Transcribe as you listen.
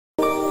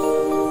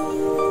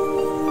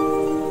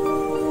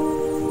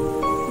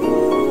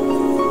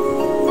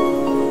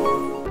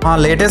మా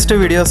latest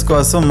videos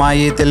కోసం మా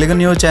ఈ తెలుగు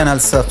న్యూస్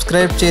ఛానల్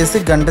సబ్స్క్రైబ్ చేసి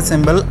గంట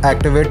సింబల్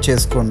యాక్టివేట్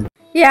చేసుకోండి.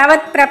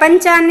 యావత్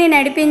ప్రపంచాన్ని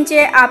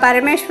నడిపించే ఆ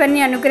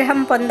పరమేశ్వరుని అనుగ్రహం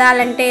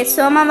పొందాలంటే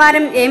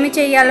సోమవారం ఏమి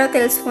చేయాలో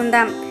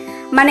తెలుసుకుందాం.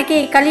 మనకి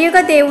కలియుగ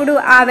దేవుడు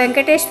ఆ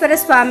వెంకటేశ్వర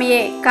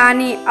స్వామియే,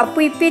 కానీ అప్పు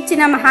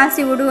ఇప్పించిన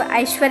మహాశివుడు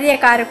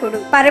ఐశ్వర్యకారకుడు.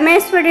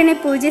 పరమేశ్వరుడిని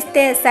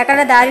పూజిస్తే సకల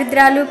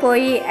దారిద్రాలు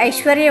పోయి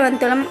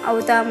ఐశ్వర్యవంతులం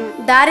అవుతాము.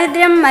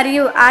 దారిద్ర్యం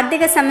మరియు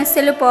ఆర్థిక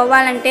సమస్యలు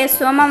పోవాలంటే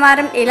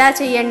సోమవారం ఇలా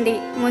చేయండి.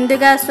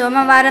 ముందుగా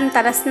సోమవారం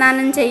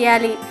తలస్నానం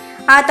చేయాలి.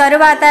 ఆ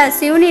తరువాత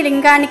శివుని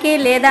లింగానికి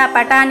లేదా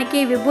పటానికి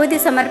విభూతి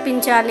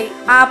సమర్పించాలి.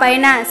 ఆ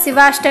పైన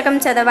శివాష్టకం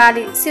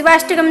చదవాలి.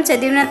 శివాష్టకం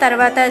చదివిన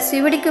తర్వాత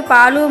శివుడికి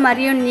పాలు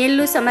మరియు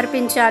నీళ్లు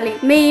సమర్పించాలి.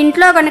 మీ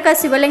ఇంట్లో కనుక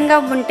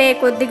శివలింగం ఉంటే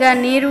కొద్దిగా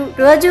నీరు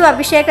రోజు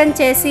అభిషేకం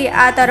చేసి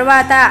ఆ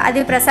తరువాత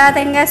అది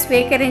ప్రసాదంగా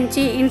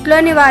స్వీకరించి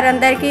ఇంట్లోని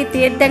వారందరికీ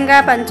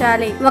తీర్థంగా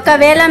పంచాలి.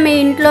 ఒకవేళ మీ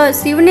ఇంట్లో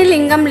శివుని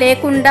లింగం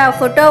లేకుండా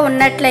ఫోటో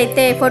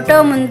ఉన్నట్లయితే ఫోటో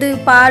ముందు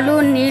పాలు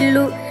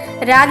నీళ్లు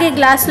రాగి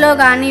గ్లాసులో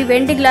కానీ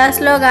వెండి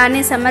గ్లాసులో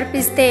కానీ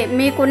సమర్పిస్తే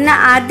మీకున్న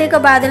ఆర్థిక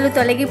బాధలు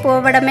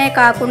తొలగిపోవడమే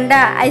కాకుండా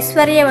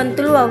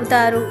ఐశ్వర్యవంతులు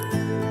అవుతారు.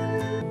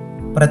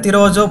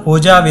 ప్రతిరోజు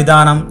పూజా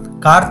విధానం,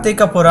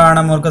 కార్తీక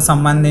పురాణములకు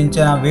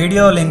సంబంధించిన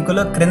వీడియో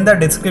లింకులు క్రింద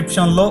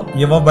డిస్క్రిప్షన్లో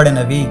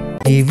ఇవ్వబడినవి.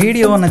 ఈ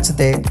వీడియో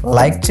నచ్చితే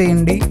లైక్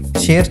చేయండి,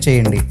 షేర్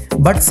చేయండి,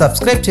 బట్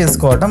సబ్స్క్రైబ్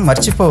చేసుకోవడం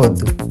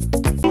మర్చిపోవద్దు.